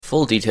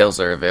Full details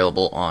are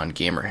available on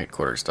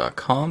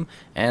gamerheadquarters.com,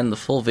 and the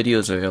full video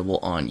is available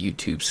on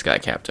YouTube Sky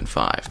Captain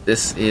 5.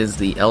 This is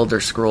the Elder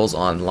Scrolls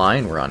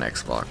Online. We're on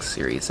Xbox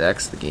Series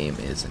X. The game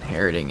is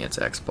inheriting its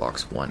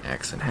Xbox One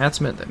X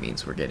enhancement. That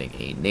means we're getting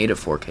a native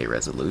 4K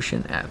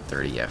resolution at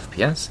 30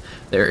 FPS.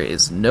 There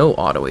is no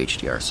auto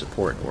HDR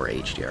support or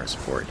HDR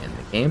support in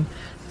the game.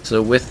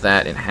 So with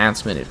that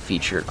enhancement, it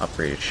featured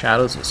upgraded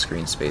shadows with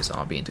screen space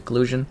ambient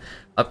occlusion,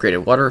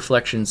 upgraded water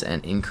reflections,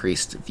 and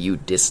increased view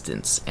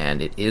distance, and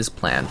it is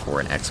planned for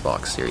an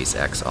Xbox Series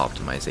X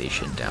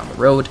optimization down the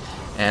road,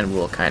 and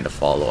we'll kind of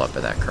follow up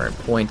at that current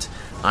point.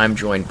 I'm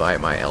joined by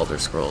my Elder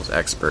Scrolls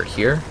expert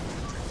here.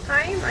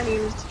 Hi, my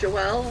name's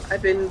Joelle.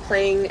 I've been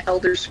playing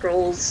Elder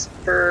Scrolls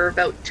for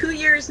about 2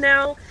 years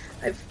now.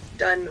 I've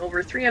done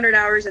over 300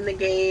 hours in the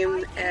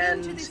game,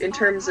 and in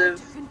terms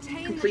of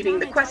completing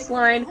the quest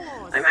line,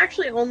 I'm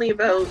actually only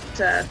about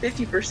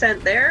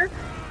 50% there,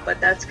 but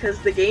that's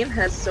because the game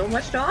has so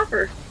much to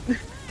offer.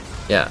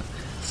 Yeah,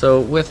 so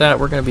with that,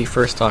 we're going to be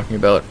first talking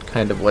about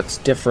kind of what's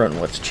different,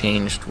 what's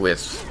changed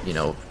with,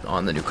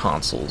 on the new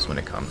consoles when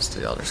it comes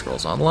to Elder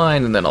Scrolls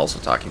Online, and then also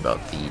talking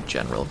about the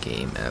general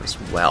game as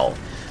well.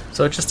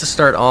 So just to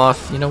start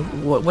off,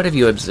 what have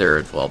you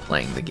observed while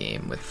playing the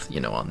game with,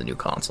 on the new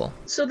console?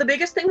 So the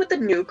biggest thing with the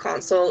new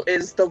console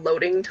is the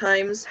loading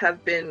times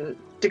have been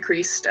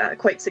decreased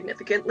quite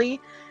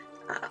significantly.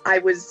 I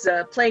was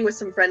playing with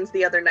some friends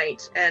the other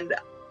night, and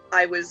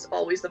I was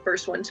always the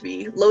first one to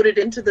be loaded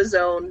into the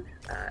zone,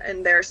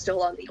 and they're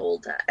still on the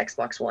old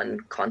Xbox One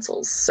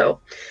consoles. So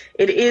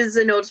it is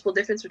a noticeable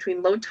difference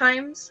between load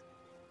times,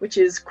 which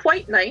is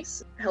quite nice.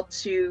 It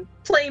helps you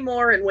play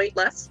more and wait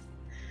less.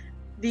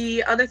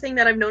 The other thing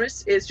that I've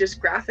noticed is just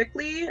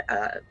graphically,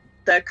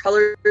 the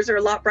colors are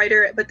a lot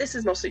brighter, but this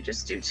is mostly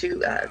just due to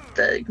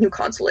the new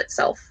console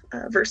itself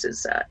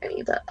versus any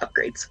of the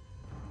upgrades.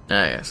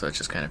 Yeah, so it's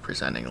just kind of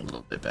presenting a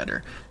little bit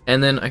better.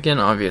 And then, again,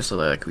 obviously,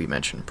 like we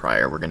mentioned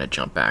prior, we're going to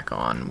jump back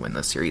on when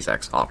the Series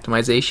X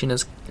optimization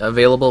is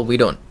available. We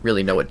don't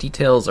really know what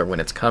details or when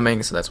it's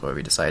coming, so that's why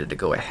we decided to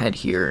go ahead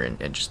here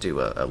and just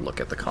do a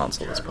look at the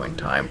console at this point in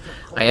time.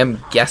 I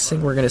am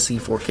guessing we're going to see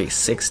 4K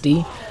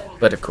 60,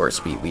 but of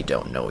course we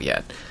don't know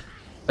yet.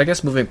 I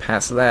guess moving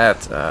past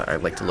that,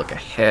 I'd like to look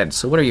ahead.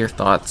 So what are your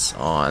thoughts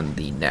on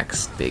the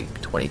next big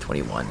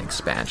 2021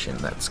 expansion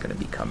that's going to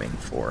be coming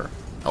for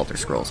Elder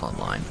Scrolls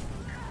Online?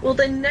 Well,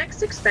 the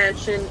next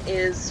expansion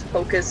is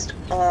focused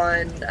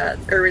on,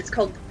 it's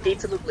called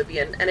Gates of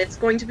Oblivion, and it's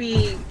going to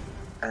be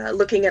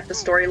looking at the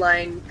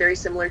storyline very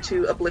similar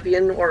to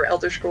Oblivion or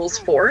Elder Scrolls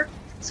 4.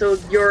 So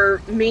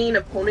your main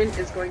opponent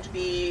is going to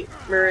be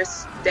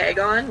Miris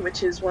Dagon,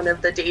 which is one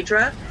of the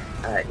Daedra.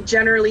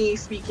 Generally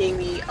speaking,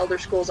 the Elder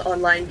Scrolls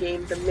Online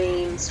game, the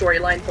main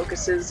storyline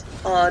focuses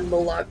on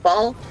Molag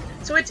Bal.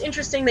 So it's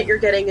interesting that you're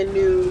getting a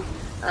new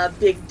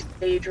big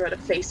Daedra to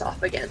face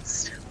off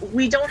against.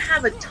 We don't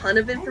have a ton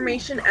of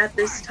information at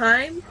this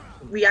time.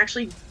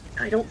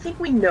 I don't think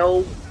we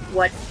know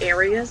what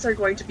areas are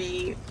going to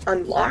be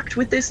unlocked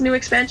with this new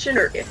expansion,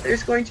 or if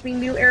there's going to be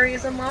new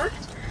areas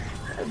unlocked.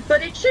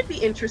 But it should be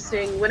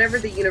interesting. Whenever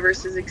the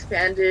universe is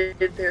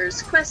expanded,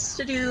 there's quests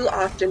to do.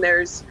 Often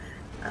there's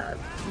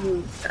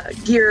new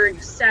gear,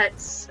 new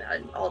sets,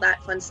 and all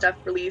that fun stuff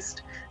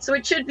released. So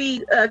it should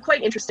be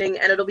quite interesting,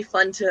 and it'll be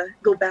fun to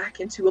go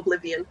back into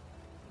Oblivion.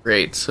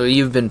 Great. So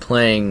you've been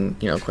playing,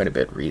 quite a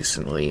bit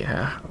recently.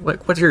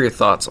 What are your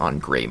thoughts on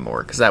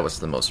Greymoor? Because that was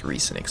the most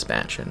recent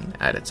expansion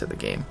added to the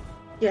game.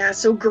 Yeah,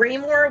 so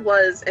Greymoor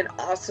was an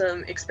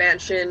awesome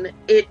expansion.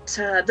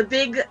 The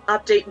big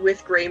update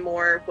with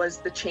Greymoor was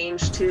the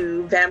change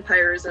to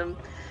vampirism.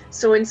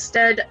 So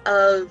instead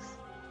of,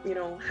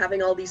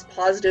 having all these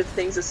positive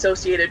things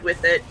associated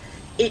with it,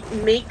 it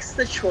makes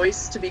the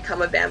choice to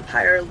become a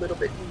vampire a little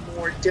bit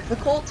more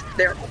difficult.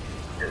 There are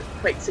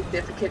quite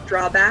significant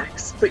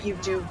drawbacks, but you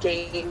do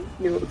gain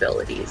new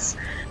abilities.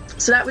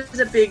 So that was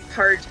a big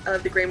part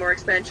of the Greymoor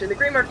expansion. The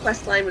Greymoor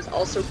questline was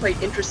also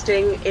quite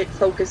interesting. It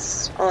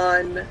focused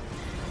on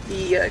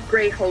the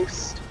Grey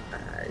Host,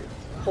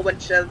 a whole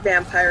bunch of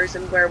vampires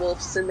and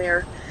werewolves, and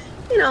they're,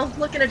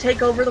 looking to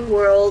take over the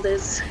world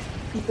as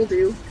people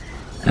do.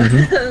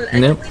 Mm-hmm.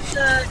 And Nope.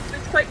 It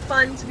was quite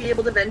fun to be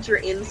able to venture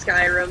in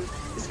Skyrim,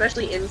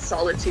 especially in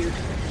Solitude,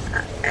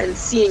 and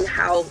seeing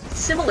how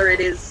similar it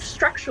is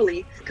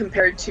structurally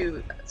compared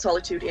to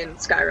Solitude in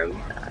Skyrim,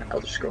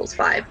 Elder Scrolls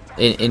V.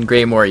 In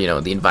Greymoor,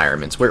 the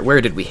environments, where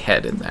did we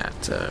head in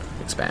that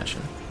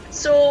expansion?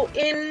 So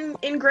in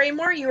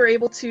Greymoor, you were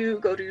able to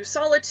go to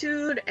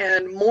Solitude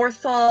and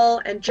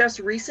Morthal, and just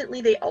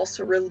recently they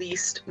also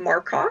released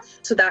Markarth,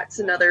 so that's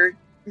another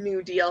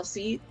new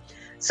DLC.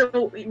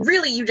 So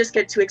really, you just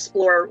get to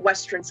explore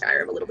Western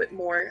Skyrim a little bit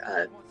more.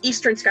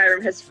 Eastern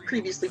Skyrim has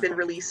previously been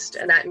released,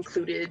 and that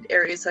included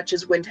areas such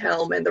as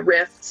Windhelm and the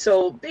Rift.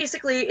 So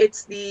basically,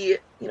 it's the,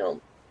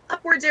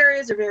 upwards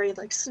areas are very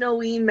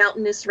snowy,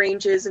 mountainous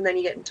ranges, and then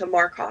you get into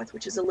Markarth,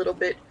 which is a little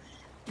bit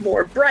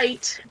more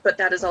bright, but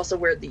that is also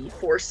where the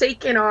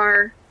Forsaken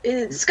are.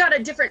 It's got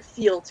a different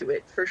feel to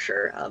it, for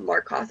sure,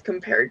 Markarth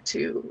compared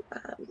to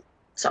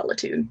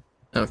Solitude.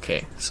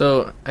 Okay,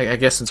 so I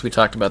guess since we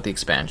talked about the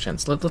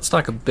expansions, let's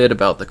talk a bit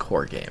about the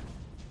core game.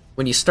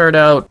 When you start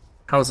out,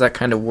 how does that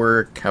kind of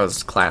work?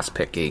 How's class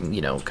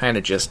picking? Kind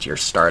of just your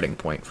starting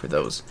point for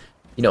those,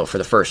 for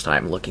the first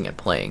time looking at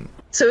playing.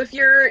 So if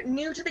you're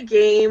new to the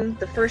game,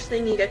 the first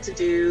thing you get to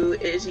do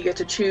is you get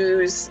to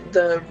choose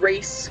the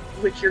race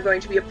which you're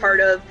going to be a part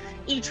of.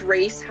 Each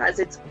race has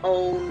its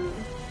own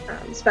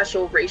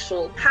special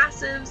racial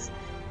passives.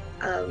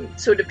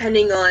 So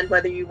depending on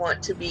whether you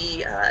want to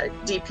be a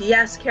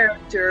DPS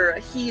character, a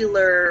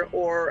healer,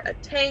 or a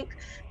tank,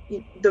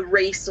 the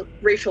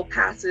racial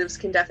passives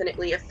can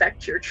definitely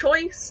affect your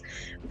choice.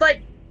 But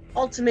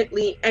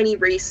ultimately, any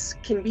race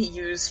can be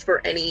used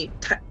for any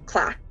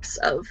class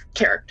of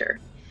character.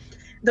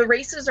 The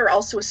races are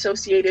also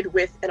associated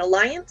with an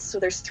alliance. So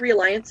there's 3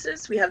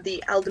 alliances. We have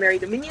the Aldmeri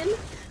Dominion,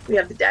 we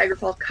have the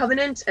Daggerfall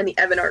Covenant, and the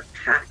Evanart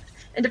Pact.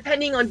 And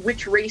depending on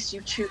which race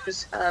you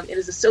choose, it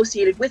is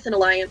associated with an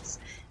alliance.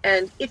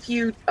 And if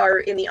you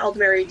are in the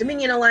Aldmeri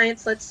Dominion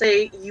Alliance, let's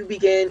say, you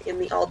begin in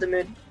the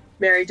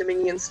Aldmeri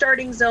Dominion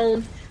starting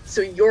zone,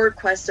 so your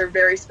quests are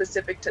very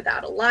specific to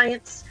that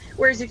alliance.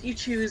 Whereas if you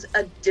choose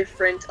a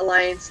different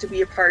alliance to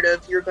be a part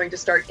of, you're going to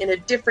start in a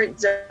different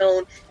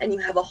zone, and you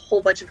have a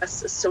whole bunch of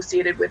quests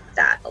associated with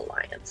that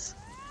alliance.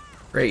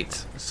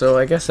 Great. So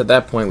I guess at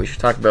that point we should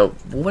talk about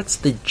what's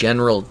the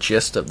general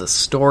gist of the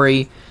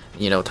story.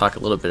 Talk a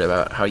little bit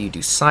about how you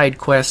do side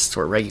quests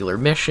or regular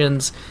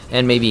missions,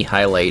 and maybe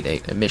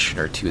highlight a mission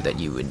or two that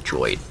you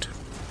enjoyed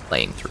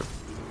playing through.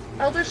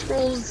 Elder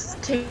Scrolls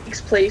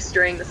takes place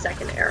during the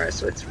Second Era,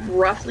 so it's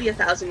roughly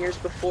 1,000 years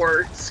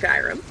before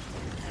Skyrim.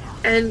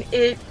 And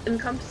it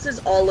encompasses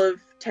all of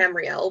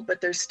Tamriel,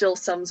 but there's still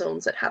some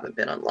zones that haven't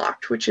been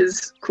unlocked, which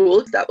is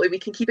cool. That way we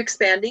can keep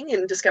expanding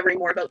and discovering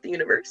more about the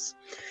universe.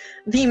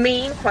 The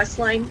main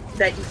questline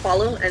that you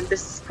follow, and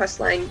this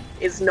questline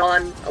is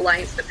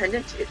non-alliance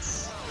dependent,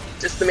 it's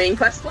just the main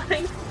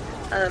questline.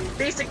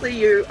 Basically,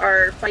 you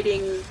are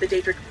fighting the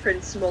Daedric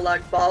Prince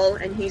Molag Bal,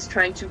 and he's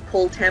trying to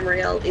pull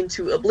Tamriel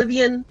into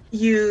oblivion.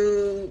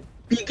 You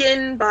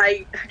begin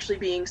by actually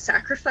being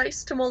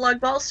sacrificed to Molag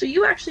Bal, so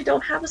you actually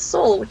don't have a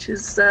soul, which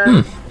is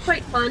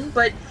quite fun,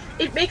 but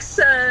it makes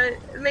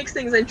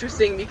things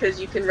interesting because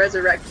you can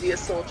resurrect via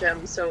soul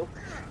gem, so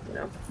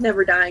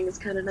never dying is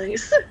kind of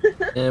nice.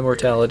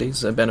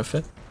 Immortality's a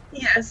benefit.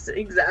 Yes,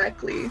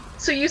 exactly.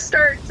 So you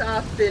start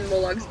off in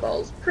Molag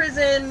Bal's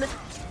prison,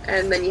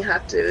 and then you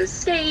have to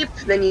escape.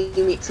 Then you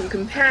meet some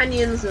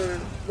companions,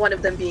 and one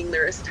of them being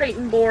Lyris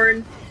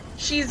Titanborn.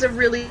 She's a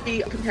really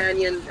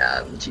companion.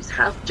 She's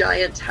half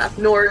giant, half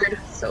Nord,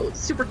 so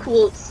super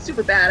cool,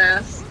 super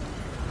badass.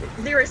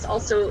 Lyris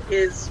also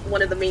is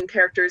one of the main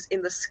characters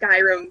in the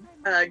Skyrim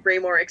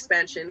Greymoor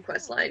expansion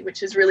questline,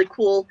 which is really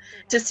cool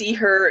to see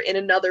her in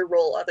another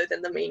role other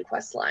than the main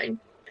questline.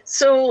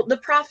 So the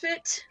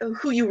Prophet,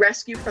 who you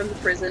rescue from the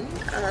prison,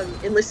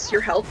 enlists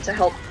your help to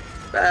help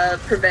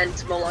prevent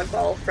Molag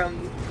Bal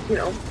from,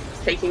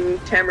 taking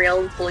Tamriel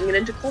and pulling it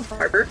into Cold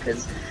Harbor,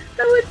 because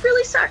that would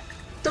really suck.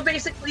 So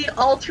basically,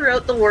 all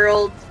throughout the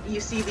world,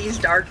 you see these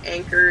dark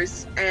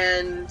anchors,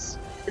 and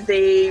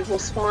they will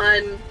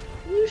spawn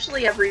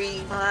usually every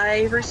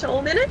 5 or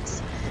so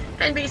minutes.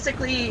 And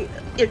basically,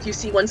 if you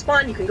see one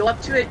spawn, you can go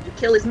up to it, you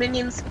kill his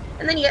minions,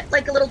 and then you get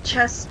like a little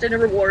chest and a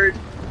reward.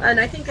 And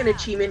I think an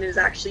achievement is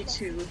actually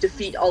to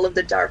defeat all of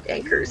the dark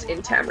anchors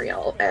in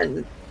Tamriel.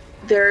 And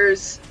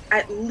there's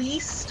at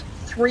least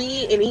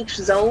 3 in each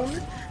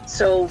zone,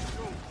 so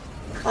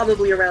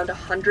probably around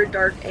 100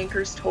 dark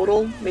anchors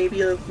total,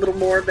 maybe a little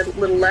more, but a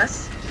little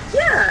less.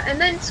 Yeah, and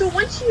then so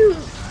once you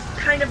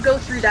kind of go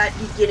through that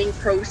beginning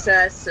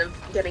process of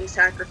getting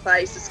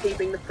sacrificed,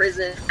 escaping the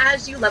prison,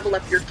 as you level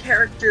up your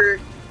character,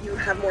 you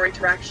have more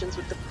interactions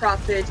with the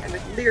Prophet and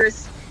with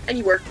Lyris, and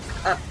you work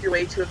up your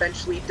way to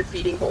eventually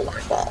defeating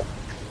Molag Bal.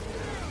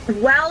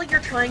 While you're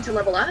trying to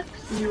level up,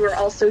 you are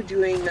also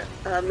doing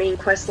main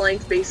quest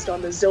lines based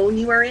on the zone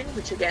you are in,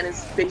 which again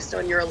is based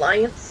on your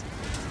alliance.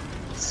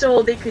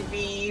 So they could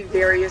be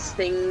various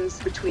things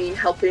between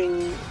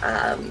helping,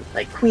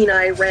 like Queen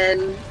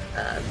Ayrenn.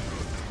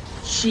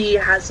 She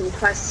has some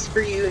quests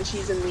for you, and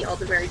she's in the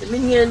Aldmeri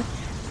Dominion.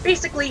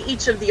 Basically,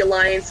 each of the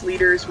alliance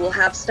leaders will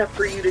have stuff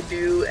for you to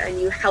do, and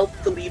you help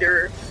the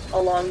leader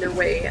along their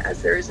way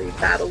as there is a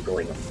battle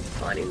going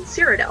on in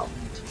Cyrodiil,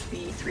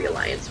 the 3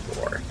 Alliance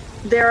war.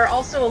 There are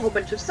also a whole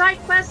bunch of side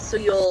quests, so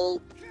you'll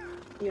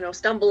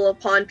stumble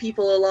upon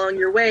people along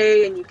your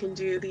way, and you can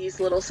do these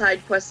little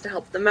side quests to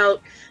help them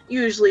out,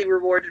 usually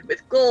rewarded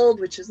with gold,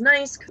 which is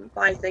nice. Can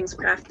buy things,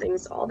 craft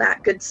things, all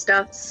that good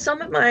stuff.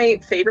 Some of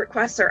my favorite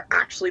quests are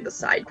actually the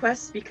side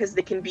quests because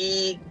they can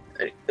be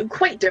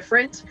quite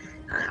different.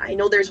 I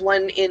know there's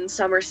one in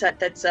Somerset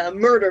that's a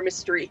murder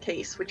mystery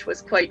case, which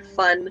was quite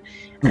fun.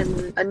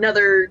 And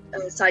another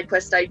side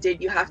quest I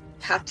did, you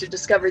have to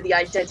discover the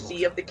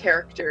identity of the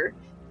character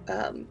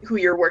who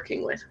you're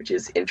working with, which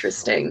is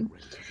interesting.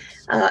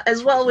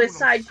 As well with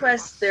side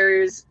quests,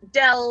 there's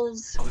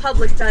delves,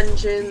 public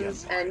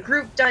dungeons, and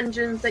group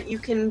dungeons that you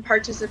can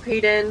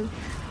participate in.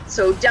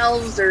 So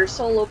delves are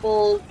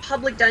soloable,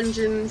 public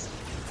dungeons,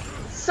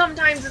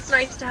 Sometimes it's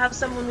nice to have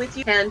someone with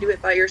you. You can do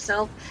it by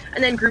yourself.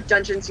 And then group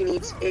dungeons, you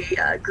need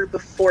a group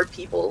of 4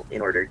 people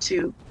in order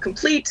to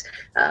complete.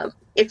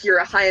 If you're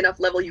a high enough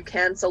level, you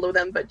can solo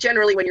them, but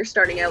generally when you're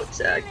starting out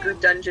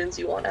group dungeons,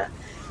 you want to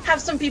have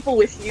some people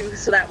with you,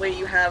 so that way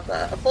you have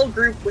a full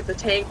group with a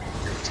tank,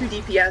 2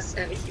 DPS,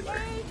 and a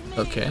healer.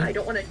 Okay. I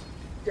don't want to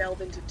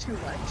delve into too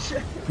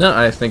much. No,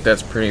 I think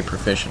that's pretty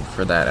proficient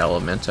for that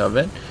element of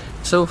it.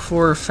 So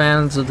for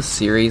fans of the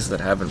series that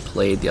haven't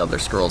played The Elder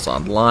Scrolls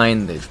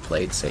Online, they've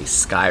played, say,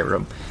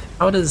 Skyrim,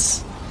 how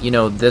does,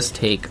 this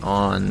take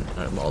on,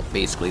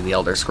 basically The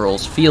Elder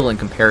Scrolls feel in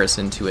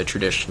comparison to a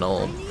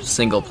traditional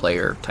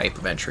single-player type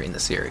of entry in the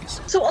series?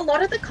 So a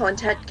lot of the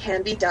content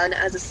can be done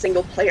as a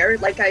single player.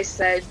 Like I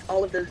said,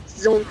 all of the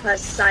zone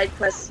quests, side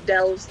quests,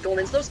 delves,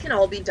 dolmens, those can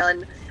all be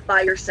done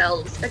by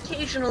yourselves.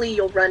 Occasionally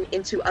you'll run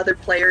into other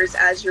players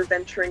as you're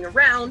venturing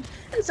around,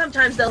 and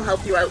sometimes they'll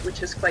help you out,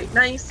 which is quite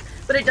nice,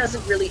 but it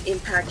doesn't really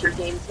impact your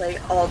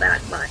gameplay all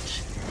that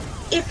much.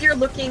 If you're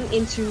looking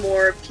into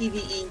more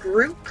PvE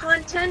group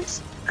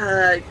content,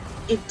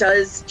 it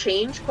does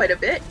change quite a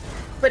bit.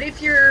 But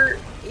if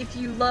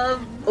you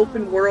love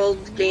open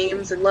world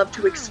games and love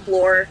to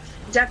explore,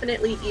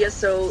 definitely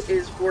ESO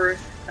is worth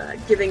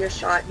giving a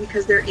shot,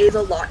 because there is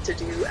a lot to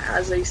do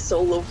as a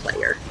solo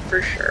player,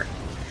 for sure.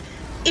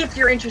 If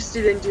you're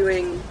interested in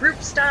doing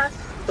group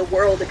stuff, the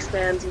world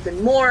expands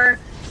even more.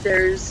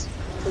 There's,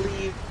 I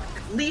believe,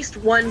 at least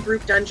 1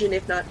 group dungeon,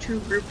 if not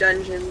 2 group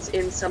dungeons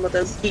in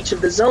each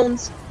of the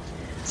zones.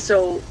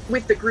 So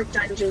with the group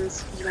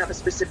dungeons, you have a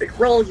specific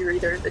role. You're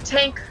either the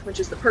tank, which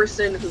is the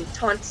person who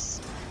taunts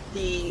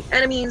the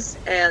enemies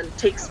and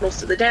takes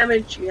most of the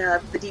damage. You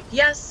have the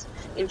DPS,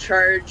 in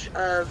charge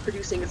of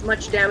producing as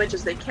much damage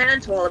as they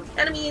can to all of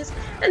the enemies.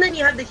 And then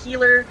you have the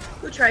healer,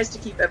 who tries to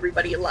keep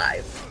everybody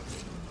alive.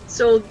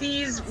 So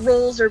these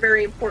roles are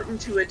very important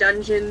to a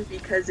dungeon,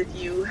 because if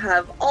you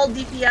have all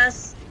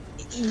DPS,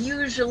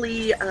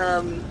 usually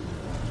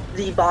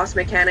the boss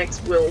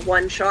mechanics will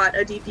one-shot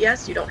a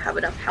DPS. You don't have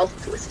enough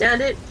health to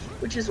withstand it,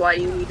 which is why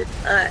you need it.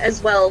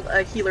 As well,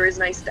 a healer is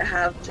nice to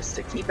have just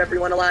to keep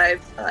everyone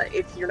alive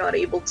if you're not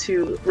able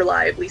to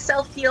reliably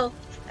self-heal.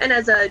 And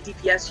as a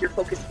DPS, your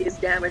focus is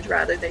damage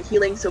rather than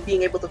healing, so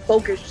being able to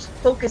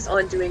focus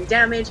on doing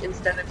damage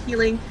instead of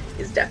healing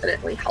is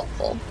definitely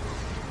helpful.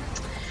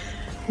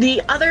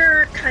 The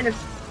other kind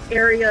of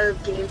area of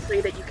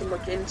gameplay that you can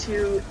look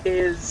into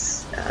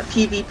is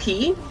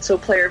PvP, so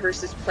player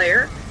versus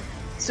player.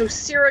 So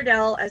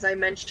Cyrodiil, as I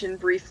mentioned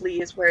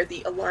briefly, is where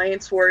the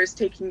Alliance War is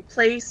taking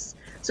place.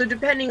 So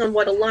depending on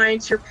what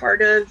alliance you're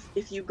part of,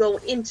 if you go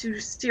into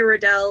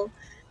Cyrodiil,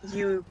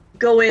 you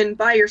go in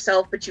by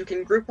yourself, but you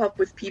can group up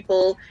with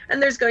people,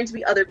 and there's going to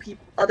be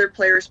other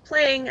players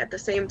playing at the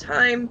same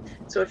time.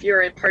 So if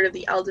you're in part of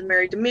the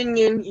Aldmeri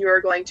Dominion, you are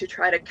going to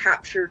try to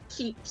capture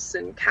keeps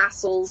and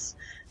castles,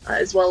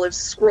 as well as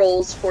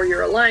scrolls for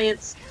your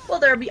alliance, while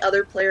there'll be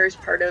other players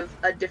part of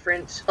a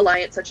different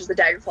alliance, such as the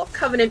Daggerfall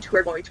Covenant, who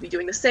are going to be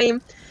doing the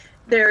same.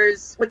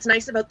 What's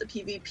nice about the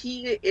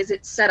PvP is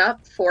it's set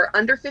up for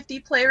under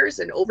 50 players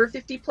and over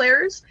 50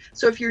 players.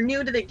 So if you're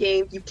new to the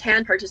game, you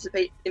can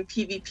participate in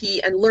PvP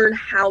and learn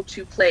how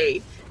to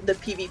play the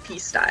PvP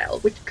style,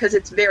 because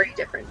it's very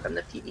different from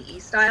the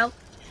PvE style.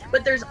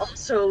 But there's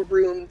also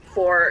room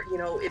for,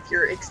 if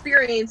you're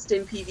experienced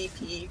in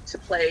PvP, to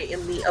play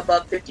in the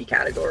above 50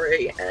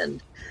 category,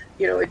 and,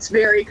 it's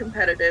very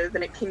competitive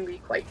and it can be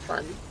quite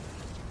fun.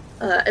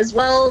 As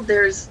well,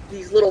 there's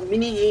these little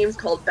mini games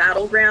called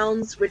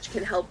Battlegrounds, which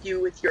can help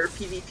you with your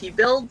PvP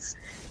builds.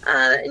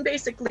 And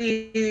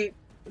basically,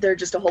 they're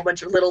just a whole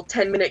bunch of little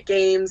 10-minute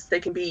games. They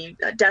can be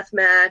a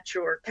deathmatch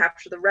or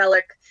capture the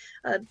relic.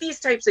 These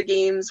types of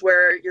games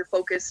where you're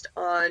focused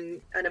on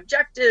an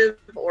objective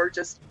or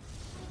just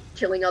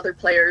killing other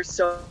players.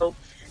 So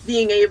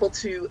being able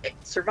to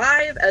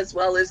survive as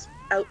well as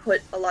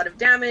output a lot of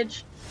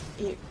damage,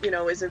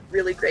 is a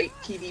really great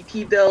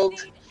PvP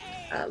build.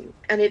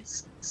 And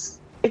it's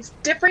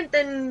different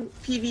than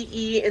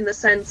PvE in the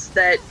sense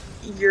that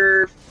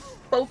you're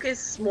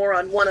focused more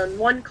on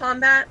one-on-one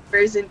combat,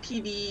 whereas in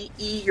PvE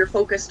you're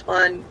focused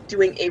on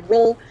doing a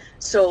role,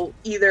 so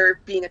either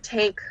being a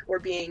tank or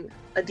being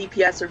a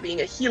DPS or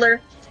being a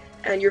healer,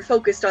 and you're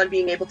focused on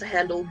being able to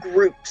handle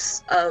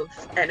groups of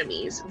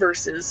enemies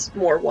versus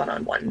more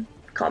one-on-one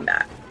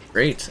combat.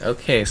 Great.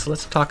 Okay, so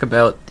let's talk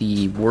about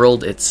the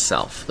world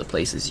itself, the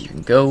places you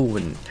can go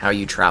and how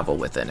you travel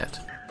within it.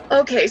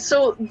 Okay,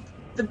 so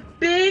the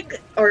big,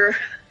 or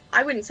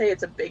I wouldn't say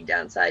it's a big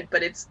downside,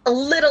 but it's a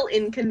little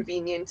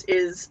inconvenient,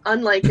 is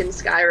unlike in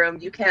Skyrim,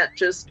 you can't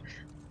just,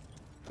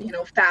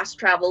 fast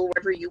travel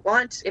wherever you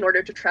want. In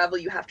order to travel,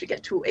 you have to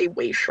get to a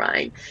way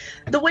shrine.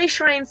 The way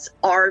shrines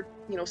are,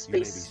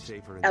 spaced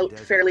out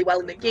fairly well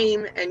in the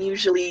game, and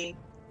usually,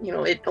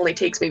 it only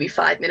takes maybe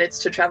 5 minutes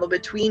to travel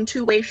between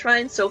 2 way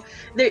shrines, so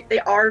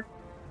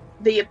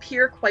they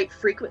appear quite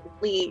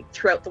frequently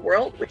throughout the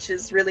world, which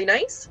is really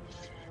nice.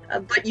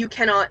 But you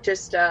cannot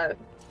just,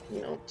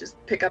 just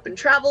pick up and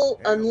travel,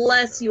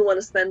 unless you want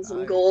to spend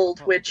some gold,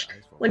 which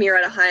when you're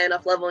at a high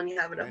enough level and you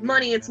have enough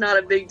money, it's not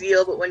a big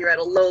deal, but when you're at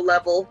a low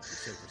level,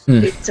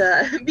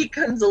 it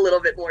becomes a little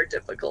bit more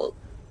difficult.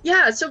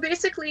 Yeah, so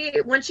basically,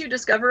 once you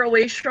discover a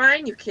way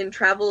shrine, you can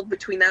travel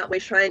between that way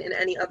shrine and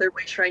any other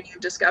way shrine you've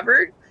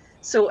discovered.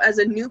 So as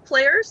a new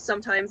player,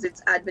 sometimes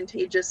it's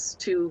advantageous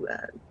to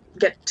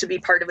get to be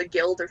part of a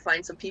guild or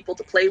find some people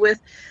to play with,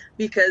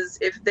 because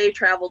if they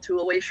travel to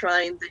a way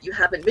shrine that you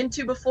haven't been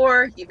to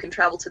before, you can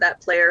travel to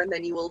that player and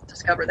then you will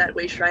discover that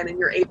way shrine and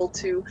you're able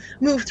to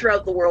move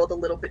throughout the world a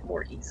little bit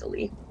more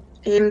easily.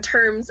 In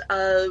terms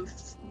of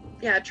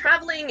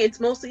traveling, it's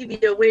mostly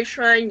via way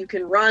shrine. You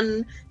can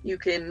run, you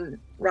can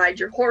ride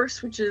your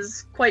horse, which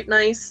is quite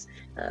nice.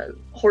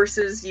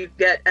 Horses you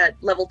get at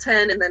level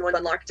 10, and then when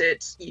unlocked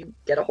it, you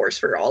get a horse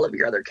for all of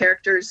your other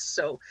characters.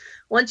 So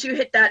once you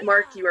hit that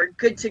mark, you are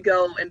good to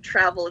go and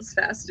travel as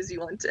fast as you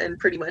want and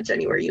pretty much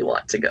anywhere you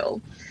want to go.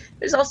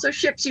 There's also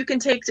ships you can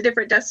take to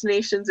different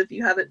destinations if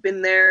you haven't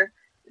been there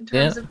in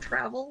terms of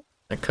travel.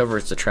 That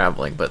covers the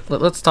traveling, but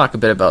let's talk a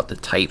bit about the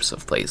types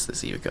of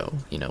places you go.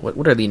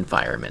 What are the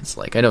environments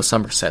like? I know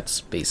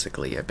Somerset's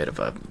basically a bit of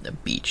a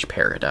beach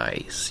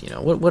paradise.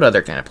 What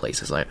other kind of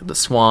places, like the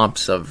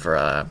swamps of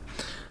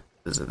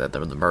is it the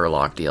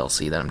Murloc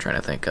DLC that I'm trying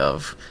to think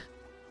of?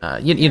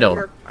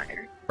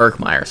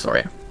 Murkmire,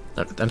 sorry.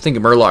 I'm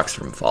thinking Murlocs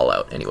from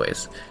Fallout,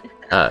 anyways.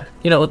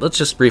 Let's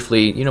just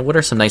briefly, what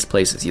are some nice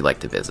places you like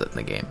to visit in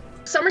the game?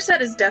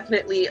 Somerset is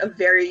definitely a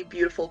very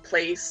beautiful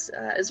place,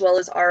 as well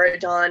as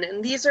Aradon,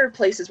 and these are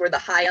places where the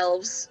High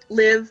Elves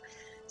live.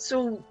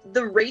 So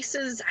the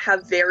races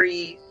have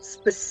very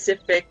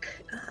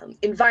specific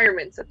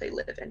environments that they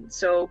live in.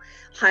 So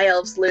High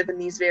Elves live in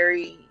these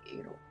very,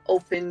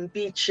 open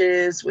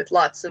beaches with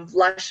lots of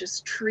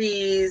luscious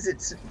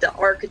trees. The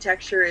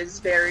architecture is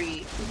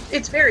very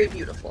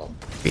beautiful.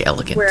 Very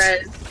elegant.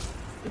 Whereas,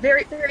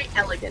 very, very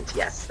elegant,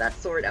 yes,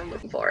 that's the word I'm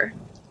looking for.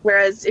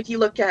 Whereas if you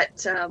look at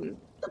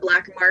the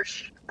Black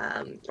Marsh,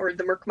 or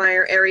the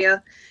Murkmire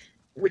area,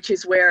 which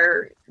is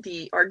where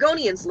the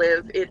Argonians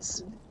live,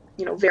 it's,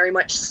 very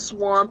much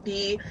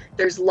swampy.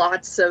 There's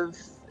lots of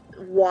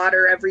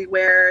water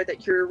everywhere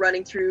that you're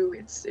running through.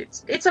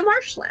 It's a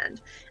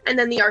marshland. And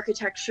then the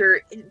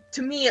architecture,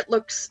 to me, it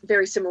looks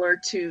very similar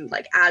to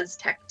like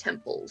Aztec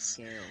temples.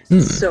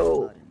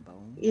 So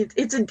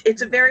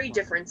it's a very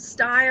different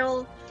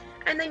style.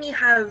 And then you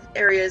have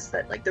areas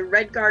that like the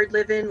Redguard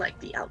live in, like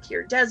the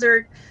Alkir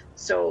Desert.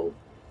 So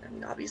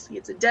obviously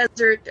it's a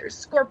desert. There's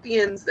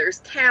scorpions, there's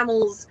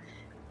camels,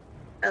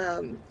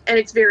 and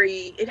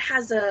it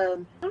has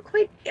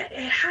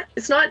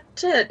it's not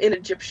an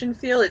Egyptian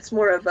feel. It's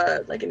more of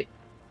an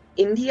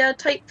India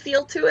type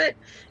feel to it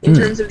in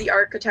terms of the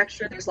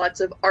architecture. There's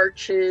lots of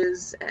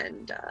arches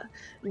and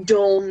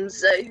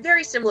domes,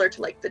 very similar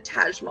to like the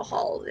Taj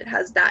Mahal. It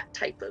has that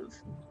type of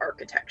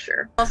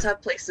architecture. Also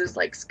have places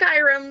like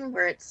Skyrim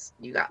where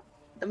you got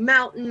the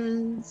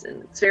mountains,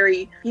 and it's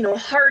very,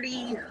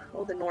 hardy.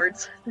 Oh, the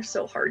Nords, they're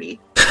so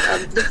hardy.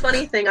 The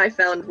funny thing I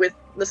found with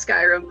the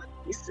Skyrim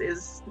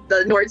is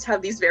the Nords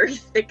have these very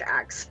thick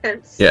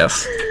accents.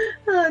 Yes.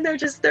 And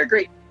they're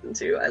great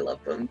too. I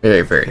love them.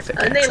 Very, very thick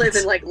And accents. they live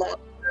in like log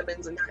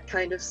cabins and that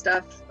kind of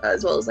stuff,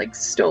 as well as like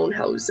stone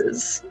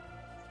houses.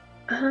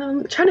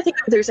 I'm trying to think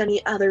if there's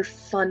any other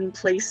fun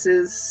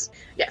places.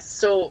 Yes,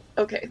 so,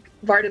 okay,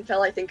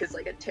 Vardenfell I think is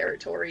like a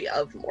territory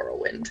of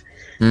Morrowind.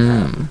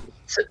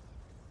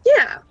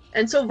 Yeah,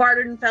 and so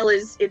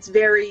Vardenfell it's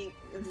very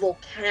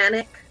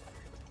volcanic.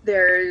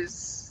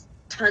 There's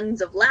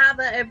tons of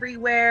lava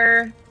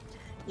everywhere.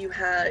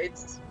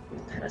 It's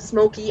kind of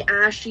smoky,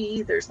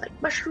 ashy. There's like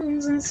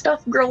mushrooms and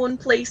stuff growing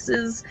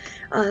places,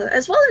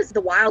 as well as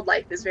the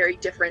wildlife is very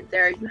different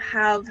there. You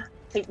have, I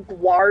think,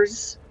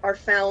 guars are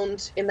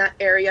found in that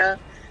area,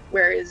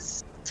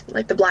 whereas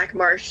like the Black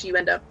Marsh, you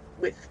end up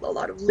with a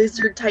lot of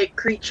lizard type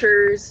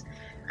creatures,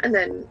 and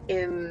then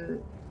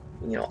in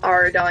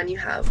Aradon you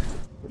have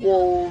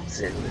wolves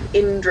and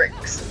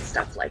Indrics and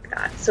stuff like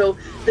that. So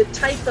the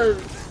type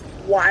of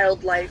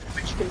wildlife,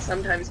 which can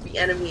sometimes be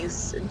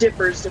enemies,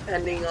 differs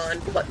depending on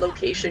what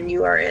location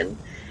you are in.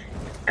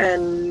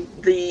 And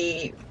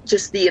the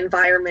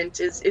environment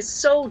is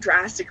so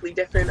drastically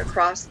different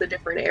across the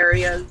different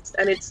areas,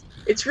 and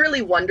it's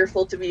really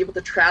wonderful to be able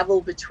to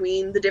travel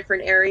between the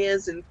different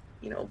areas and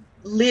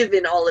live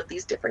in all of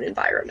these different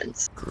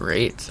environments.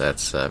 Great,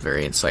 that's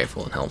very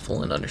insightful and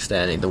helpful in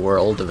understanding the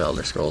world of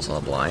Elder Scrolls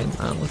Online.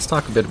 Let's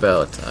talk a bit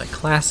about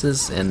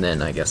classes and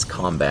then I guess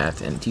combat.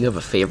 And do you have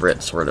a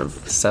favorite sort of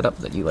setup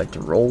that you like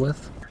to roll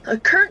with?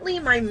 Currently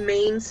my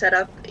main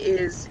setup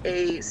is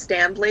a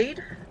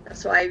Stamblade.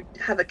 So I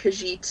have a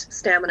Khajiit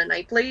Stamina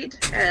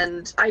Nightblade,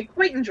 and I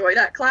quite enjoy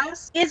that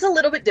class. It's a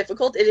little bit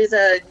difficult. It is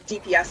a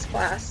DPS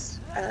class.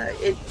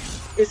 It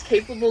is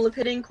capable of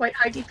hitting quite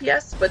high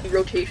DPS, but the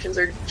rotations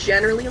are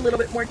generally a little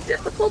bit more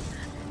difficult.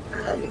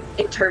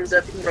 In terms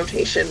of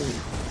rotation,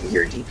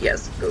 your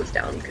DPS goes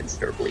down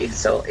considerably.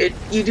 So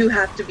you do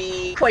have to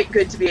be quite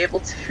good to be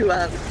able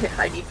to hit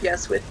high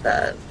DPS with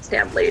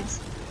Stamblades.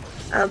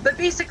 But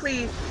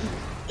basically,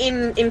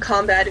 in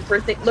combat, if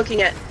we're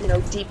looking at,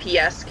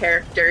 DPS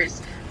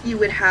characters, you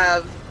would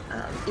have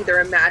either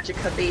a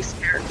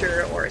magicka-based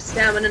character or a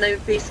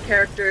stamina-based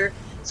character.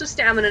 So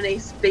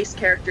stamina-based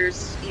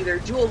characters either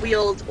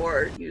dual-wield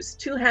or use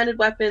two-handed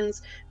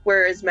weapons,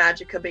 whereas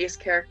magicka-based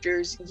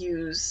characters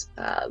use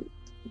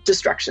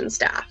destruction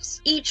staffs.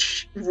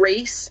 Each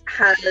race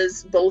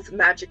has both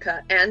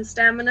magicka and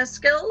stamina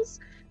skills,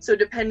 so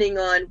depending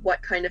on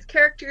what kind of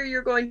character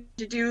you're going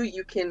to do,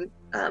 you can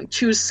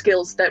choose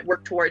skills that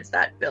work towards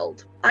that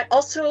build. I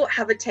also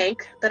have a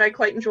tank that I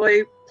quite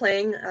enjoy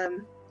playing.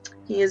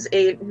 He is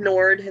a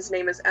Nord, his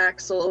name is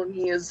Axel, and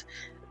he is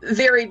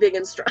very big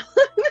and strong.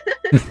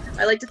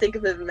 I like to think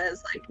of him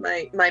as like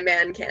my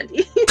man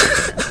candy.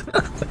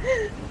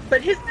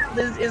 But his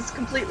build is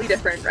completely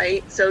different,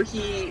 right? So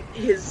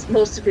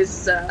most of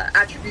his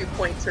attribute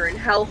points are in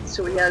health,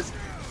 so he has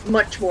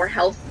much more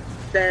health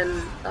than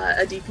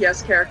a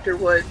DPS character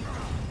would.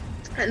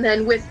 And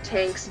then with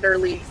tanks,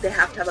 they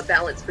have to have a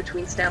balance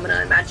between stamina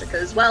and magicka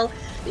as well,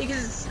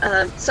 because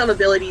some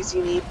abilities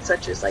you need,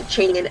 such as like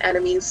chaining in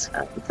enemies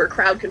for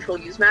crowd control,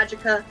 use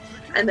magicka,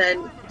 and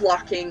then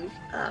blocking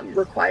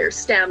requires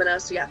stamina,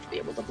 so you have to be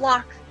able to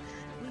block,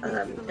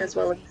 as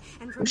well as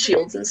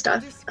shields and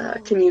stuff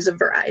can use a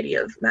variety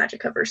of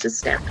magicka versus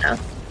stamina.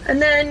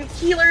 And then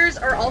healers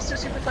are also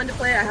super fun to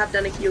play. I have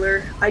done a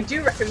healer. I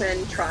do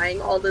recommend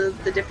trying all the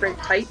different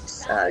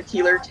types,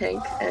 healer,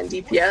 tank, and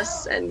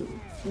DPS, and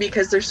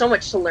because there's so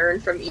much to learn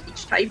from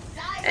each type.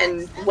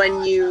 And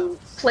when you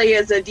play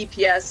as a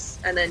DPS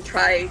and then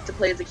try to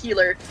play as a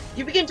healer,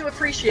 you begin to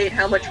appreciate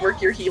how much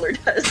work your healer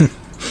does.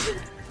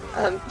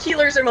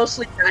 Healers are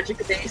mostly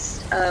magicka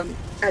based,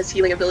 as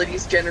healing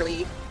abilities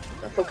generally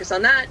focus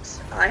on that.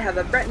 I have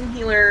a Breton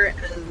healer,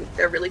 and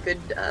they're really good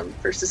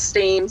for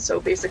sustain,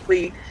 so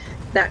basically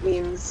that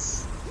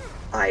means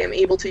I am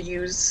able to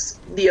use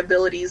the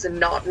abilities and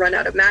not run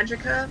out of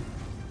magicka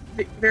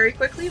very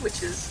quickly,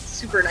 which is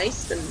super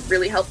nice and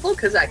really helpful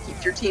because that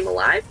keeps your team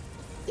alive.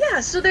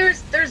 Yeah, so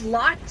there's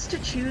lots to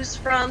choose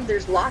from.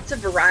 There's lots of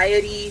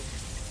variety.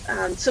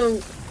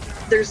 So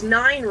there's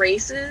 9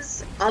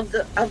 races. Of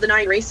the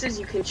 9 races,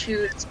 you can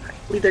choose, I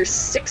believe there's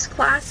 6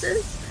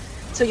 classes.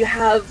 So you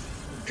have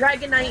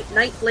Dragon Knight,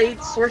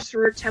 Nightblade,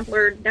 Sorcerer,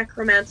 Templar,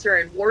 Necromancer,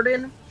 and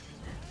Warden.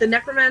 The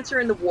Necromancer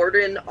and the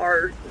Warden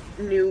are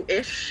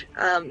new-ish.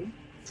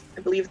 I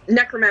believe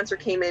Necromancer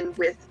came in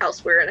with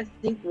Elsewhere, and I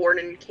think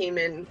Warden came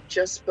in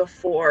just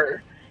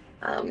before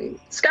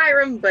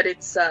Skyrim, but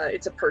it's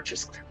a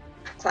purchase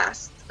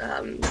class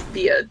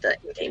via the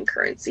in-game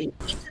currency.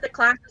 Each of the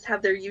classes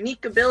have their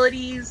unique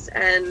abilities,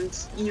 and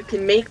you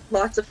can make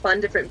lots of fun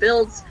different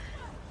builds.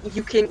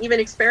 You can even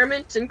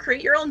experiment and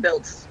create your own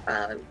builds.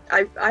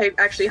 I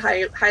actually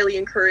highly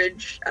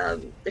encourage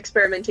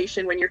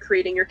experimentation when you're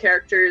creating your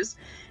characters.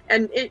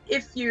 And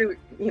if you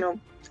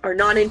are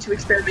not into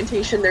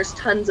experimentation, there's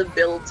tons of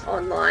builds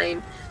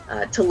online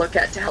to look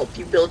at to help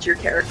you build your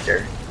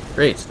character.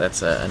 Great,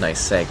 that's a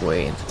nice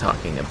segue into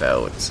talking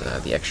about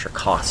the extra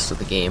costs of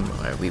the game.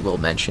 We will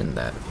mention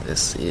that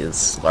this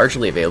is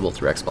largely available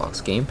through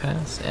Xbox Game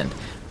Pass, and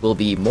will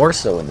be more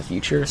so in the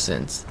future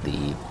since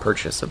the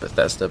purchase of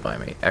Bethesda by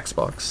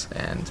Xbox,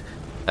 and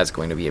that's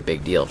going to be a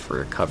big deal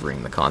for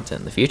covering the content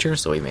in the future,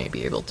 so we may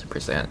be able to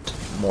present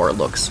more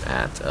looks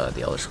at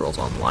the Elder Scrolls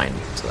Online,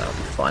 so that'll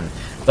be fun.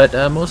 But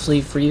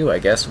mostly for you, I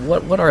guess,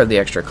 what are the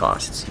extra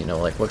costs?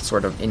 Like what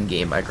sort of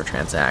in-game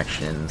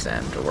microtransactions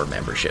and or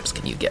memberships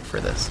can you get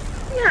for this?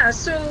 Yeah,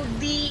 so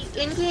the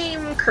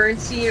in-game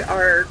currency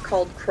are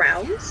called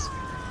crowns.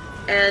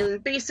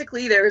 And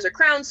basically there's a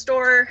crown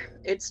store.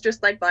 It's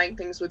just like buying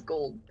things with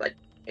gold, but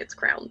it's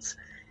crowns.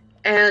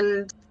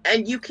 And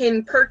you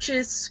can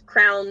purchase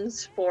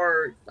crowns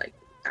for like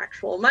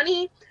actual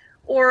money,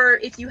 or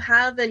if you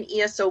have an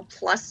ESO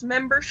Plus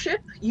membership,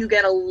 you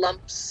get a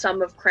lump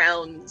sum of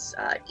crowns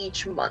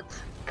each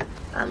month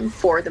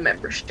for the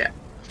membership.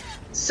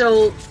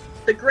 So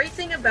the great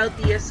thing about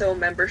the ESO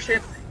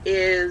membership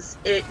is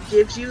it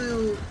gives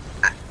you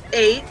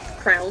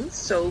crowns,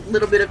 so a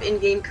little bit of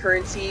in-game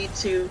currency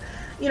to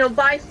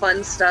buy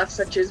fun stuff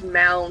such as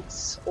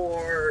mounts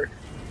or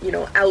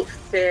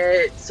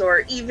outfits,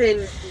 or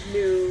even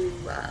new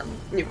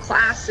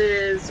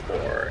classes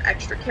or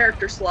extra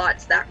character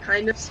slots, that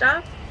kind of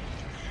stuff.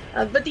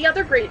 But the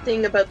other great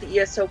thing about the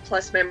ESO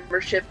Plus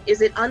membership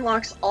is it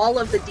unlocks all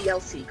of the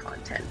DLC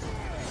content.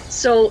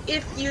 So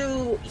if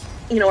you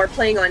are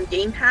playing on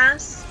Game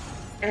Pass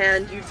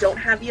and you don't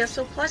have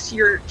ESO Plus,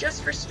 you're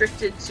just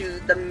restricted to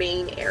the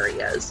main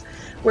areas.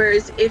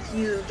 Whereas if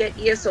you get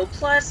ESO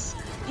Plus,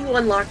 you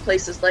unlock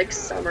places like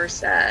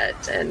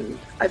Somerset, and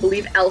I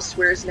believe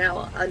Elsewhere is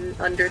now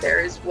under there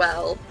as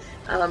well.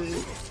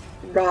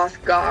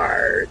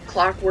 Rothgar,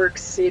 Clockwork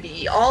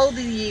City, all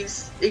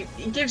these, it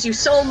gives you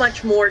so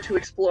much more to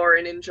explore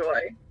and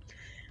enjoy.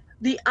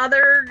 The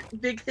other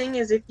big thing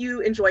is if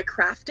you enjoy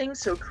crafting,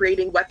 so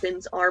creating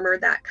weapons, armor,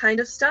 that kind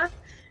of stuff,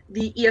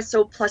 the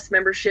ESO Plus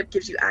membership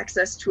gives you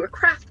access to a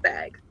craft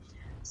bag.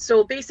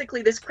 So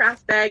basically this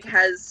craft bag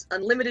has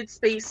unlimited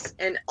space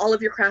and all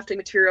of your crafting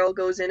material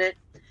goes in it.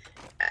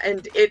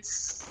 And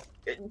it's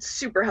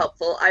super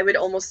helpful. I would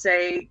almost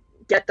say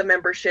get the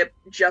membership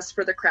just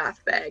for the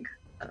craft bag.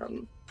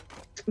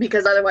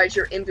 Because otherwise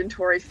your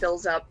inventory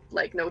fills up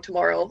like no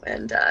tomorrow,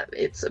 and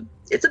it's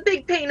a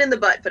big pain in the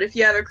butt. But if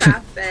you have a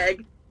craft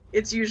bag,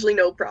 it's usually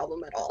no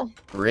problem at all.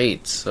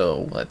 Great,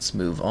 so let's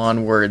move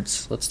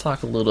onwards. Let's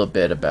talk a little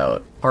bit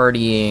about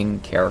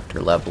partying,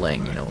 character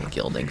leveling,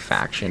 guilding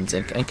factions,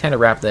 and kind of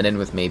wrap that in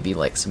with maybe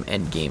like some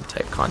endgame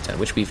type content,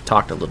 which we've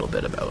talked a little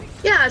bit about.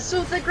 Yeah,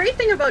 so the great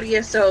thing about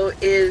ESO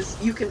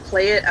is you can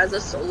play it as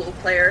a solo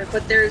player,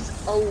 but there's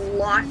a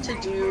lot to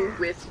do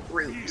with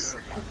groups.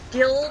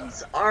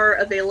 Guilds are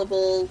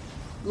available,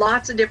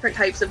 lots of different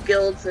types of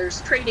guilds.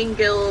 There's trading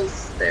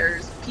guilds,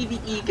 there's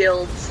PvE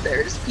guilds,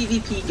 there's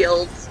PvP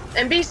guilds.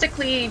 And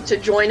basically, to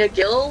join a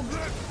guild,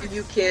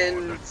 you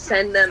can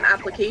send them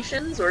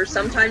applications, or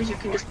sometimes you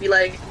can just be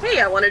like, hey,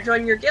 I want to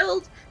join your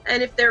guild,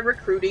 and if they're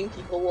recruiting,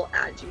 people will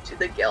add you to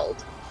the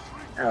guild.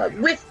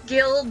 With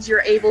guilds,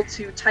 you're able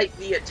to type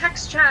via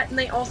text chat, and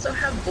they also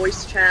have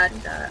voice chat,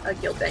 a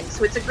guild thing.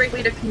 So it's a great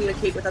way to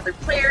communicate with other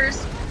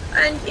players.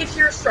 And if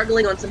you're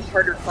struggling on some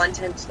harder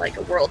content, like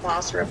a world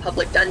boss or a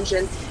public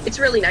dungeon, it's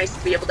really nice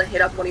to be able to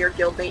hit up one of your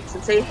guildmates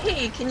and say,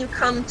 hey, can you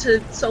come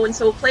to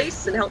so-and-so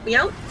place and help me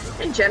out?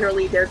 And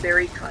generally, they're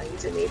very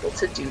kind and able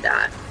to do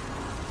that.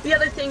 The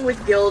other thing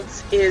with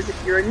guilds is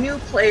if you're a new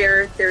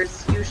player,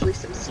 there's usually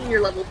some senior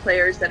level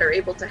players that are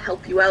able to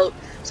help you out,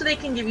 so they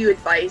can give you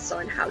advice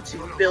on how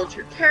to build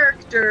your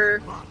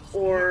character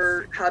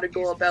or how to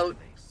go about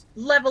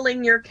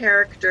leveling your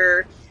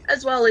character,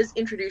 as well as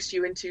introduce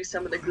you into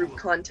some of the group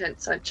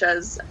content such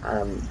as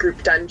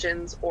group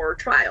dungeons or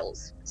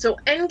trials. So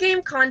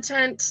endgame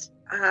content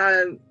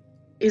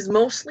is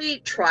mostly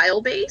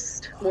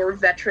trial-based, more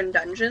veteran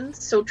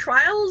dungeons. So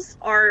trials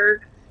are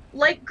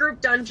like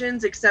group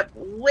dungeons, except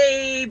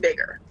way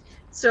bigger.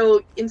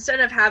 So instead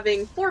of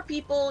having 4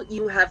 people,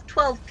 you have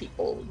 12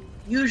 people,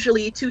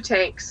 usually 2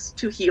 tanks,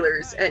 2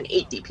 healers, and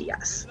 8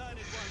 DPS.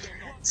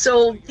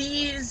 So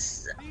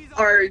these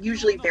are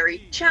usually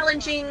very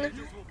challenging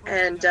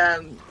and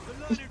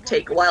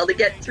take a while to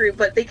get through,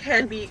 but they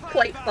can be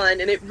quite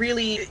fun, and it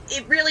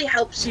really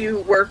helps you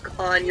work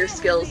on your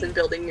skills and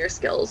building your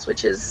skills,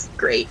 which is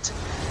great.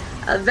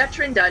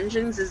 Veteran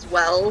dungeons as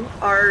well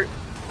are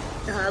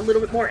a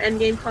little bit more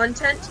endgame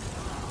content.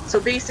 So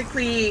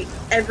basically,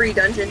 every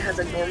dungeon has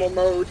a normal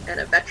mode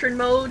and a veteran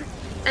mode,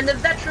 and the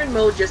veteran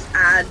mode just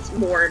adds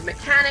more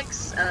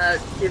mechanics,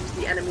 gives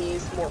the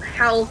enemies more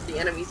health, the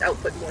enemies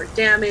output more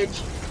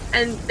damage,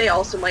 and they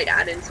also might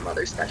add in some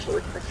other special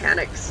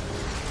mechanics.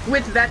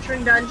 With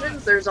veteran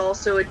dungeons, there's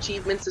also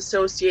achievements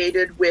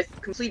associated with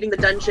completing the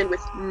dungeon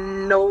with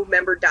no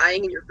member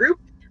dying in your group,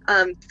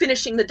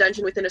 finishing the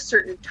dungeon within a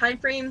certain time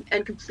frame,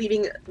 and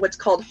completing what's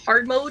called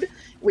hard mode,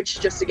 which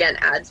just again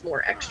adds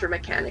more extra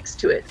mechanics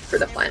to it for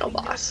the final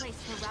boss.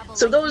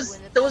 So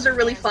those are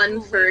really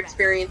fun for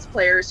experienced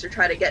players to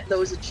try to get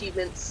those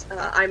achievements.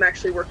 I'm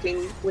actually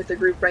working with a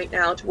group right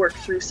now to work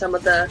through some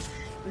of that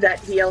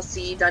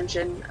DLC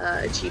dungeon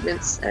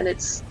achievements, and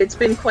it's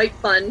been quite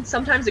fun.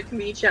 Sometimes it can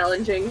be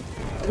challenging.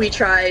 We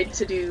tried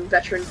to do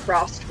Veteran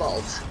Frost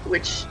Vault,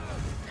 which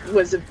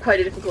was quite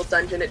a difficult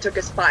dungeon. It took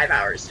us 5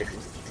 hours to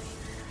complete.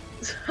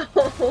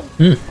 So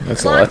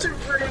that's lots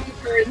of room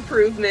for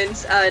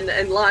improvement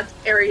and lots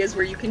of areas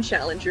where you can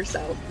challenge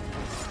yourself.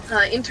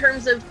 In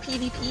terms of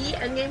PvP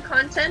endgame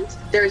content,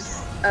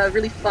 there's a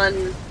really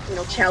fun,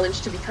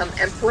 challenge to become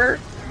Emperor.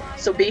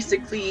 So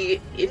basically,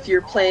 if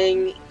you're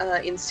playing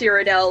in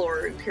Cyrodiil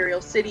or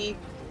Imperial City,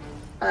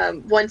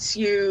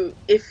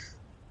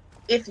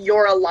 if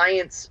your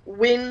alliance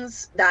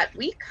wins that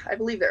week, I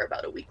believe they're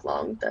about a week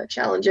long, the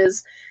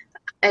challenges,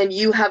 and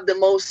you have the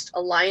most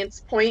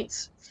alliance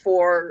points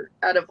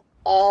out of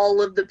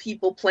all of the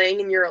people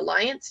playing in your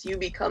alliance, you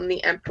become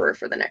the Emperor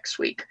for the next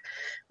week,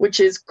 which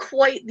is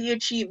quite the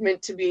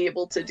achievement to be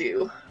able to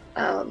do.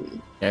 I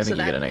think you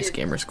get a nice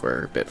gamer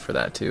score bit for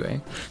that too, eh?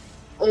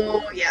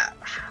 Oh yeah,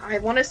 I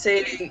want to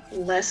say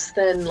less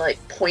than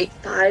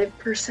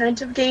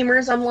 0.5% of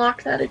gamers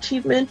unlock that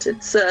achievement.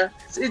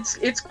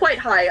 It's quite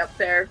high up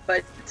there,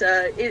 but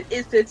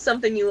if it's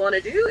something you want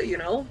to do,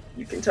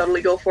 you can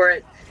totally go for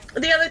it.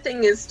 The other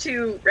thing is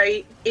too,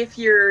 right, if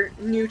you're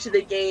new to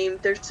the game,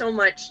 there's so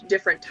much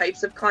different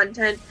types of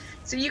content.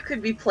 So you could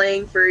be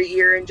playing for a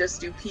year and just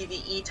do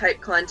PvE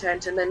type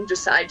content and then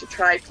decide to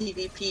try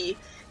PvP.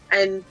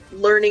 And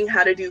learning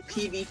how to do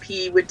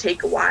PvP would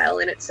take a while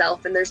in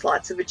itself, and there's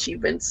lots of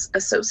achievements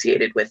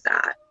associated with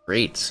that.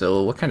 Great.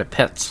 So what kind of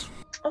pets?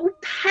 Oh,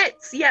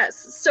 pets, yes.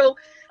 So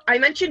I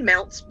mentioned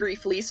mounts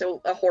briefly, so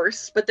a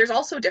horse, but there's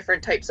also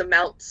different types of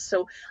mounts.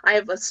 So I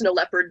have a snow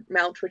leopard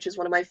mount, which is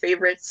one of my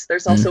favorites.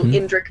 There's also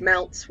Indrik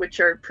mounts,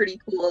 which are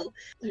pretty cool.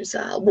 There's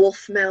a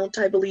wolf mount,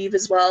 I believe,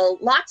 as well.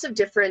 Lots of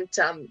different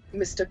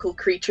mystical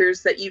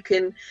creatures that you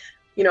can,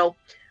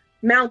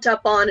 mount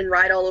up on and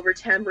ride all over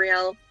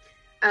Tamriel.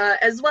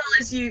 As well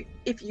as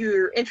if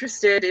you're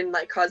interested in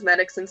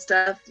cosmetics and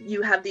stuff,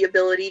 you have the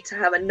ability to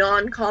have a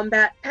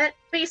non-combat pet.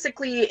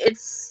 Basically, it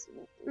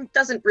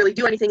doesn't really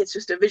do anything, it's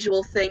just a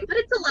visual thing, but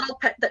it's a little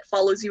pet that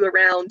follows you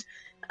around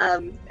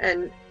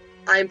and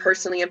I'm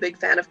personally a big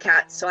fan of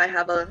cats, so I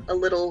have a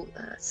little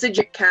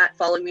Sijic cat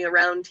following me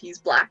around. He's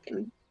black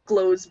and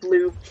glows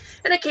blue,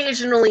 and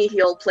occasionally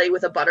he'll play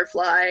with a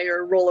butterfly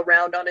or roll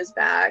around on his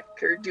back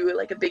or do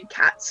like a big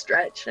cat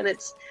stretch, and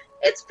it's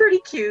pretty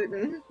cute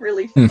and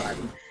really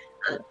fun.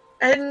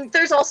 And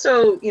there's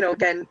also,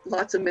 again,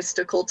 lots of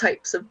mystical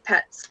types of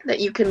pets that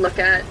you can look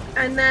at.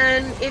 And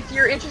then if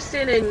you're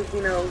interested in,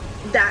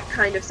 that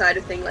kind of side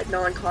of thing, like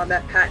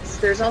non-combat pets,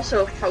 there's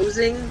also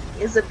housing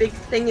is a big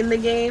thing in the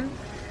game.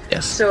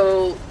 Yes.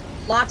 So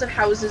lots of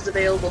houses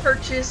available to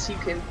purchase. You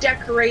can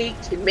decorate,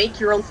 you can make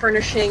your own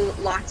furnishing,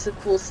 lots of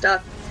cool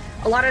stuff.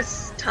 A lot of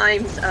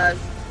times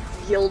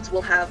guilds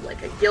will have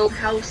like a guild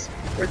house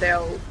where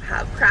they'll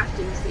have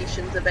crafting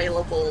stations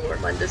available or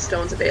Mundus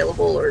stones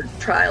available or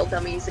trial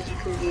dummies that you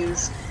can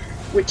use,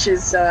 which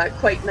is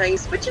quite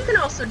nice. But you can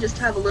also just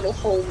have a little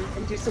home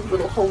and do some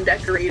little home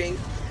decorating.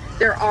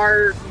 There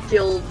are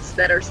guilds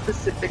that are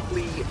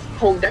specifically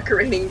home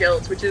decorating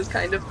guilds, which is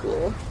kind of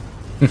cool.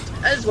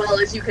 As well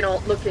as you can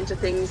all look into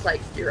things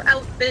like your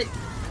outfit,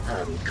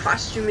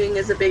 costuming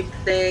is a big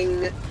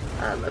thing,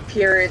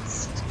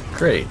 appearance.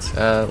 Great.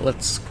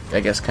 Let's, I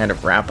guess, kind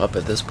of wrap up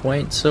at this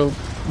point. So,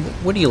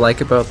 what do you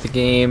like about the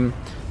game?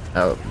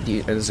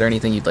 Is there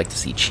anything you'd like to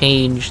see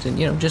changed?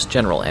 And, just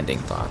general ending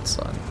thoughts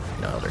on,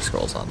 Elder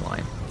Scrolls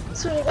Online.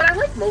 So what I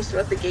like most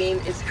about the game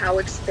is how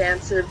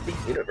expansive the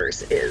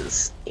universe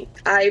is.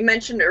 I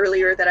mentioned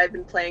earlier that I've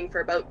been playing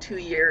for about 2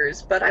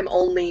 years, but I'm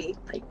only,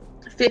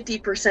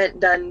 50%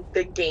 done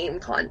the game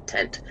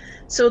content.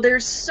 So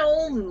there's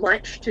so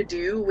much to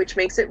do, which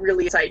makes it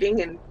really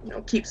exciting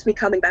and, keeps me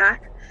coming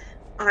back.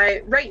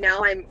 Right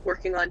now I'm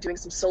working on doing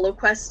some solo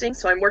questing,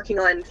 so I'm working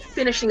on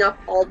finishing up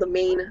all the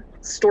main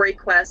story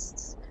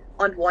quests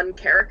on one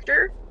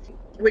character,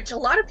 which a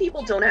lot of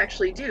people don't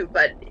actually do,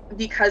 but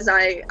because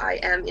I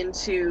am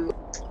into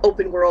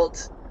open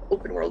world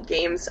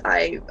games,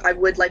 I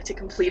would like to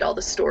complete all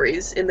the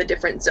stories in the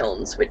different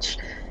zones, which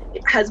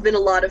has been a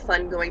lot of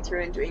fun going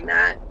through and doing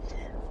that.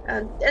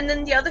 And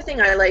then the other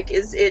thing I like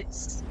is it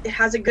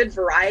has a good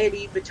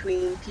variety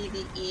between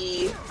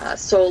PvE,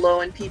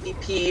 solo, and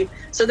PvP.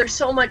 So there's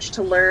so much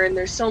to learn,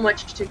 there's so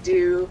much to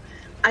do.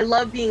 I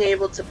love being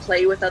able to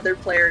play with other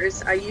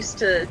players. I used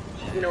to,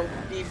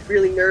 be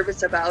really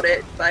nervous about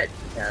it, but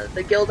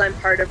the guild I'm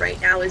part of right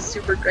now is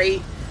super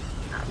great.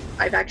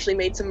 I've actually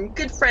made some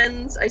good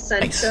friends. I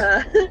sent Nice.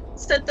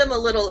 Sent them a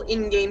little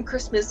in-game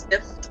Christmas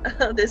gift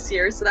this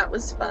year, so that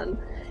was fun.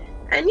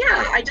 And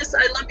yeah, I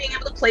love being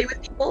able to play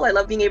with people. I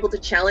love being able to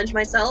challenge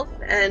myself.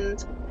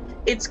 And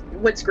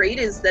what's great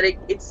is that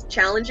it's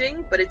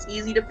challenging, but it's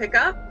easy to pick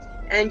up.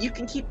 And you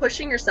can keep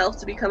pushing yourself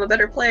to become a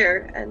better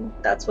player. And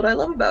that's what I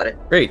love about it.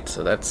 Great.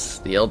 So that's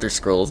the Elder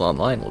Scrolls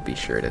Online. We'll be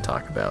sure to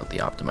talk about the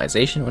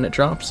optimization when it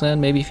drops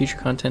and maybe future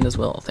content as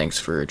well. Thanks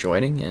for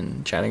joining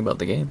and chatting about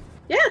the game.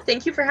 Yeah,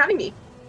 thank you for having me.